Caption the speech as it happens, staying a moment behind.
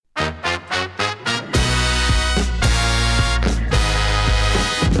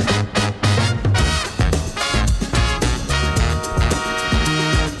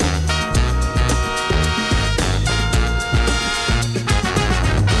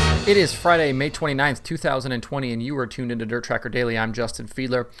It is Friday, May 29th, 2020, and you are tuned into Dirt Tracker Daily. I'm Justin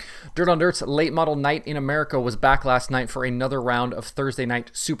Fiedler. Dirt on Dirt's Late Model Night in America was back last night for another round of Thursday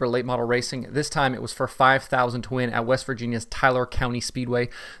night super late model racing. This time it was for $5,000 to win at West Virginia's Tyler County Speedway.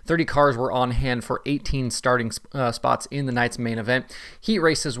 30 cars were on hand for 18 starting spots in the night's main event. Heat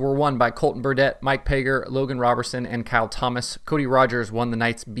races were won by Colton Burdett, Mike Pager, Logan Roberson, and Kyle Thomas. Cody Rogers won the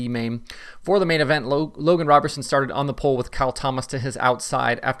night's B main. For the main event, Logan Roberson started on the pole with Kyle Thomas to his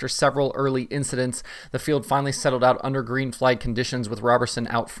outside. After several early incidents, the field finally settled out under green flag conditions with Roberson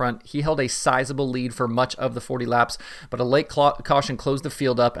out front. He held a sizable lead for much of the 40 laps, but a late caution closed the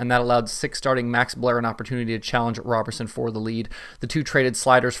field up, and that allowed six starting Max Blair an opportunity to challenge Roberson for the lead. The two traded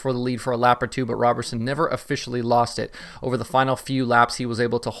sliders for the lead for a lap or two, but Roberson never officially lost it. Over the final few laps, he was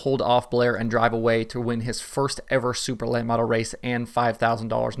able to hold off Blair and drive away to win his first ever super late model race and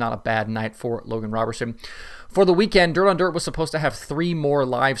 $5,000. Not a bad night for Logan Roberson. For the weekend, Dirt on Dirt was supposed to have 3 more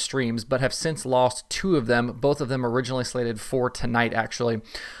live streams, but have since lost 2 of them, both of them originally slated for tonight, actually.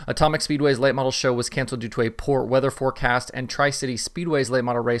 Atomic Speedway's late model show was canceled due to a poor weather forecast, and Tri-City Speedway's late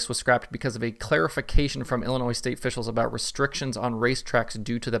model race was scrapped because of a clarification from Illinois state officials about restrictions on racetracks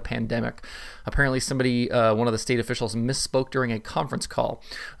due to the pandemic. Apparently, one of the state officials misspoke during a conference call,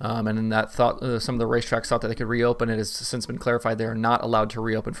 and in that thought, some of the racetracks thought that they could reopen. It has since been clarified they are not allowed to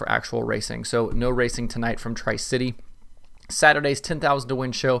reopen for actual racing, so no racing tonight from Tri-City. Saturday's $10,000 to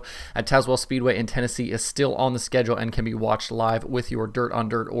win show at Tazewell Speedway in Tennessee is still on the schedule and can be watched live with your Dirt on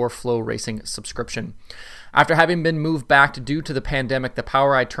Dirt or Flow Racing subscription. After having been moved back due to the pandemic, the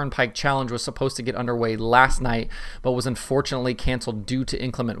POWRi Turnpike Challenge was supposed to get underway last night, but was unfortunately canceled due to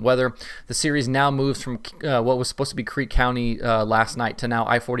inclement weather. The series now moves from what was supposed to be Creek County last night to now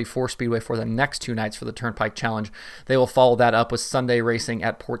I-44 Speedway for the next 2 nights for the Turnpike Challenge. They will follow that up with Sunday racing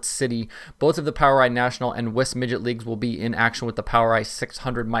at Port City. Both of the POWRi National and West Midget Leagues will be in action with the POWRi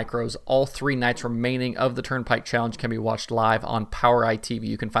 600 Micros. All 3 nights remaining of the Turnpike Challenge can be watched live on POWRi TV.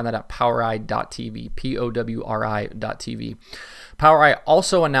 You can find that at POWRi.tv, POWRI.tv. POWRi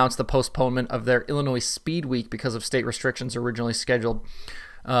also announced the postponement of their Illinois Speed Week because of state restrictions originally scheduled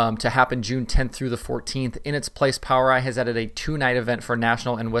to happen June 10th through the 14th. In its place, POWRi has added a 2-night event for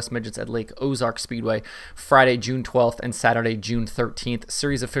National and West Midgets at Lake Ozark Speedway, Friday, June 12th and Saturday, June 13th.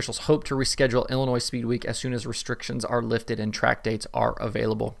 Series officials hope to reschedule Illinois Speed Week as soon as restrictions are lifted and track dates are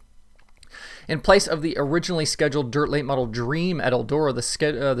available. In place of the originally scheduled Dirt Late Model Dream at Eldora,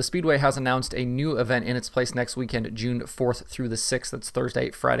 the Speedway has announced a new event in its place next weekend, June 4th through the 6th. That's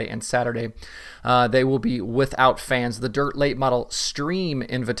Thursday, Friday, and Saturday. They will be without fans. The Dirt Late Model Stream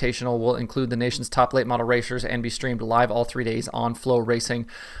Invitational will include the nation's top late model racers and be streamed live all 3 days on Flow Racing.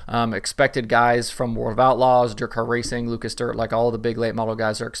 Expected guys from World of Outlaws, Dirt Car Racing, Lucas Dirt, like all the big late model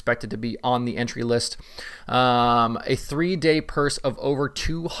guys are expected to be on the entry list. A 3-day purse of over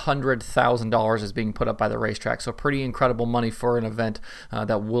 $200,000 is being put up by the racetrack, so pretty incredible money for an event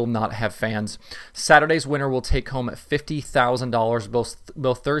that will not have fans. Saturday's winner will take home $50,000.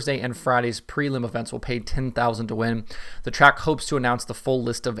 Both Thursday and Friday's prelim events will pay $10,000 to win. The track hopes to announce the full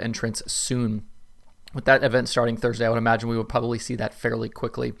list of entrants soon. With that event starting Thursday, I would imagine we would probably see that fairly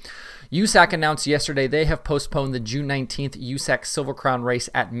quickly. USAC announced yesterday they have postponed the June 19th USAC Silver Crown race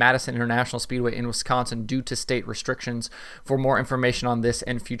at Madison International Speedway in Wisconsin due to state restrictions. For more information on this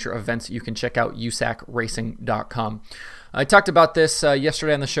and future events, you can check out usacracing.com. I talked about this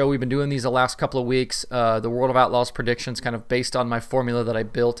yesterday on the show. We've been doing these the last couple of weeks. The World of Outlaws predictions kind of based on my formula that I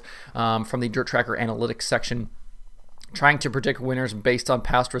built from the Dirt Tracker Analytics section, trying to predict winners based on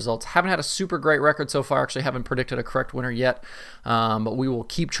past results. Haven't had a super great record so far. Actually haven't predicted a correct winner yet, but we will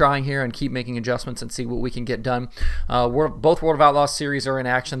keep trying here and keep making adjustments and see what we can get done. Both World of Outlaws series are in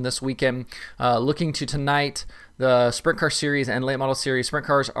action this weekend. Looking to tonight, the Sprint Car Series and Late Model Series. Sprint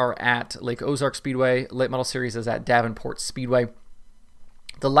Cars are at Lake Ozark Speedway. Late Model Series is at Davenport Speedway.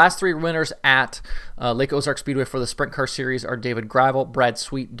 The last 3 winners at Lake Ozark Speedway for the Sprint Car Series are David Gravel, Brad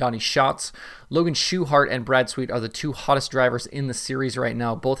Sweet, Donnie Schatz. Logan Schuchart and Brad Sweet are the 2 hottest drivers in the series right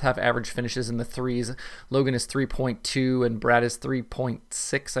now. Both have average finishes in the 3s. Logan is 3.2 and Brad is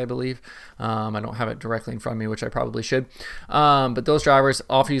 3.6, I believe. I don't have it directly in front of me, which I probably should. But those drivers,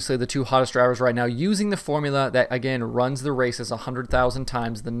 obviously the 2 hottest drivers right now, using the formula that, again, runs the races 100,000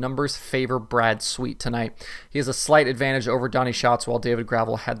 times. The numbers favor Brad Sweet tonight. He has a slight advantage over Donnie Schatz, while David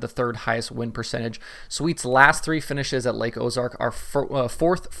Gravel had the 3rd highest win percentage. Sweet's last 3 finishes at Lake Ozark are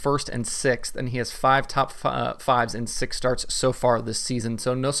 4th, 1st, and 6th, and he has 5 top 5s in 6 starts so far this season.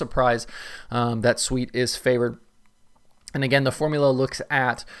 So no surprise that Sweet is favored. And again, the formula looks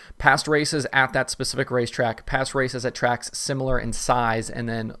at past races at that specific racetrack, past races at tracks similar in size, and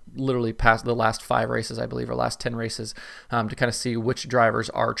then literally past the last 5 races, I believe, or last 10 races, to kind of see which drivers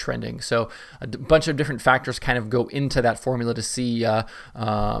are trending. So a bunch of different factors kind of go into that formula to see,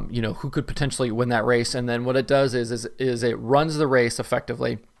 who could potentially win that race. And then what it does is it runs the race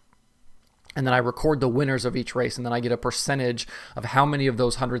effectively. And then I record the winners of each race, and then I get a percentage of how many of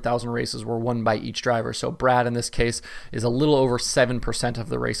those 100,000 races were won by each driver. So Brad, in this case, is a little over 7% of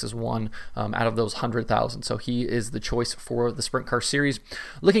the races won out of those 100,000. So he is the choice for the Sprint Car Series.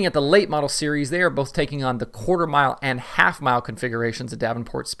 Looking at the late model series, they are both taking on the quarter mile and half mile configurations at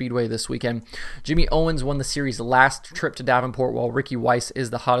Davenport Speedway this weekend. Jimmy Owens won the series' last trip to Davenport, while Ricky Weiss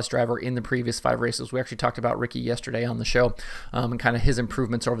is the hottest driver in the previous 5 races. We actually talked about Ricky yesterday on the show and kind of his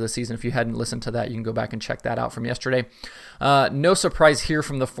improvements over the season. If you hadn't listened to that, you can go back and check that out from yesterday. No surprise here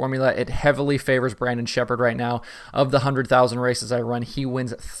from the formula. It heavily favors Brandon Sheppard right now. Of the 100,000 races I run, he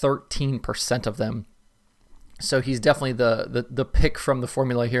wins 13% of them. So he's definitely the pick from the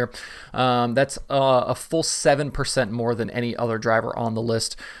formula here. That's a full 7% more than any other driver on the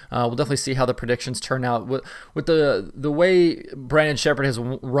list. We'll definitely see how the predictions turn out. With the way Brandon Sheppard has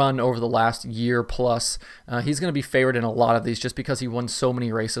run over the last year plus, he's going to be favored in a lot of these just because he won so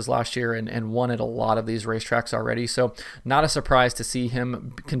many races last year and won at a lot of these racetracks already. So not a surprise to see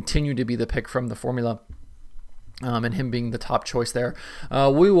him continue to be the pick from the formula. And him being the top choice there.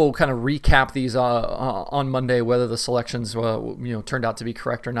 We will kind of recap these on Monday, whether the selections turned out to be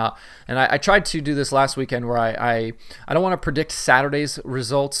correct or not. And I tried to do this last weekend where I don't want to predict Saturday's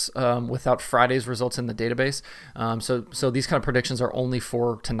results without Friday's results in the database. So these kind of predictions are only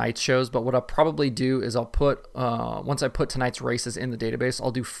for tonight's shows. But what I'll probably do is I'll put once I put tonight's races in the database, I'll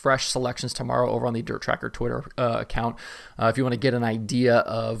do fresh selections tomorrow over on the Dirt Tracker Twitter account. If you want to get an idea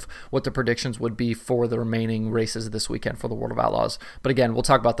of what the predictions would be for the remaining races this weekend for the World of Outlaws. But again, we'll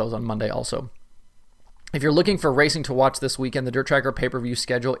talk about those on Monday also. If you're looking for racing to watch this weekend, the Dirt Tracker pay-per-view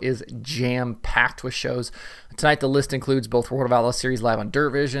schedule is jam-packed with shows. Tonight, the list includes both World of Outlaws Series live on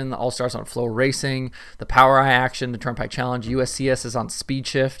Dirt Vision, the All-Stars on Flow Racing, the Power Eye action, the Turnpike Challenge, USCS is on Speed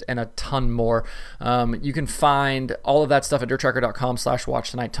Shift, and a ton more. You can find all of that stuff at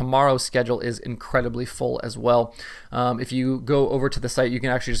dirttracker.com/watch tonight. Tomorrow's schedule is incredibly full as well. If you go over to the site, you can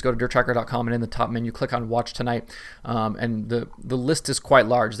actually just go to dirttracker.com and in the top menu, click on Watch Tonight, and the list is quite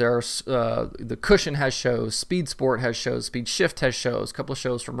large. There are the Cushion has shows, Speed Sport has shows, Speed Shift has shows, a couple of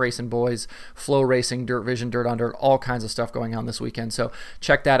shows from Racing Boys, Flow Racing, Dirt Vision, Dirt on Dirt, all kinds of stuff going on this weekend. So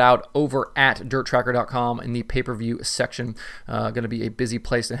check that out over at dirttracker.com in the pay-per-view section. Going to be a busy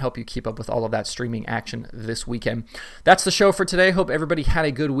place to help you keep up with all of that streaming action this weekend. That's the show for today. Hope everybody had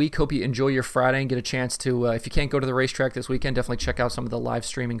a good week. Hope you enjoy your Friday and get a chance to, if you can't go to the racetrack this weekend, definitely check out some of the live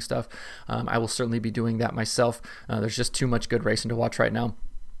streaming stuff. I will certainly be doing that myself. There's just too much good racing to watch right now.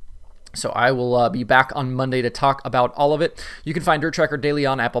 So I will be back on Monday to talk about all of it. You can find Dirt Tracker Daily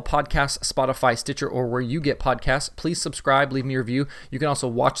on Apple Podcasts, Spotify, Stitcher, or where you get podcasts. Please subscribe, leave me a review. You can also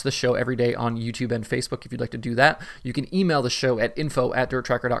watch the show every day on YouTube and Facebook if you'd like to do that. You can email the show at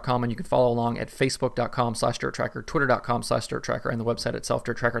info@dirttracker.com, and you can follow along at facebook.com/dirttracker, twitter.com/dirttracker, and the website itself,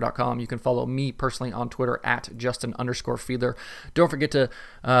 dirttracker.com. You can follow me personally on Twitter at Justin_Fiedler. Don't forget to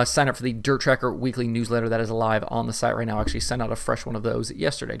sign up for the Dirt Tracker weekly newsletter that is live on the site right now. I actually sent out a fresh one of those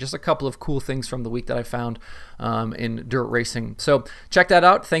yesterday. Just a couple of cool things from the week that I found in dirt racing. So check that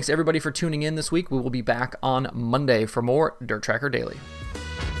out. Thanks everybody for tuning in this week. We will be back on Monday for more Dirt Tracker Daily.